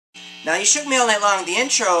Now, You Shook Me All Night Long, the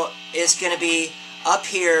intro is going to be up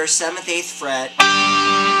here, 7th, 8th fret,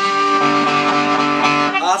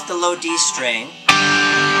 off the low D string,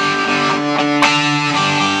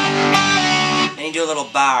 and you do a little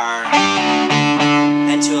bar,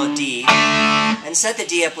 then to a D, and set the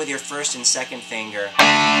D up with your first and second finger,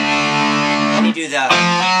 and you do the...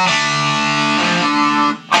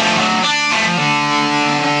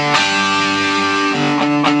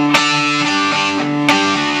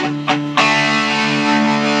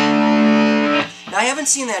 I haven't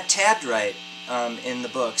seen that tabbed right in the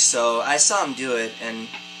book, so I saw him do it, and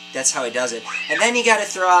that's how he does it. And then you got to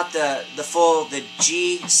throw out the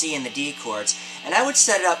G, C, and the D chords. And I would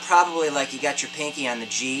set it up probably like you got your pinky on the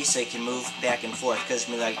G, so you can move back and forth, because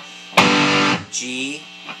it's like G,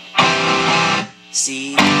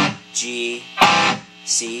 C, G,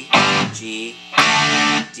 C, G,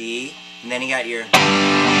 D, and then you got your...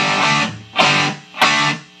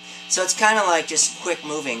 So it's kind of like just quick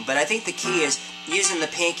moving, but I think the key is using the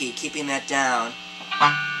pinky, keeping that down.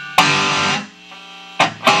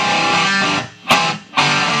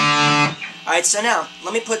 Alright, so now,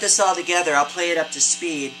 let me put this all together. I'll play it up to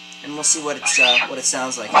speed, and we'll see what it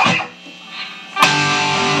sounds like.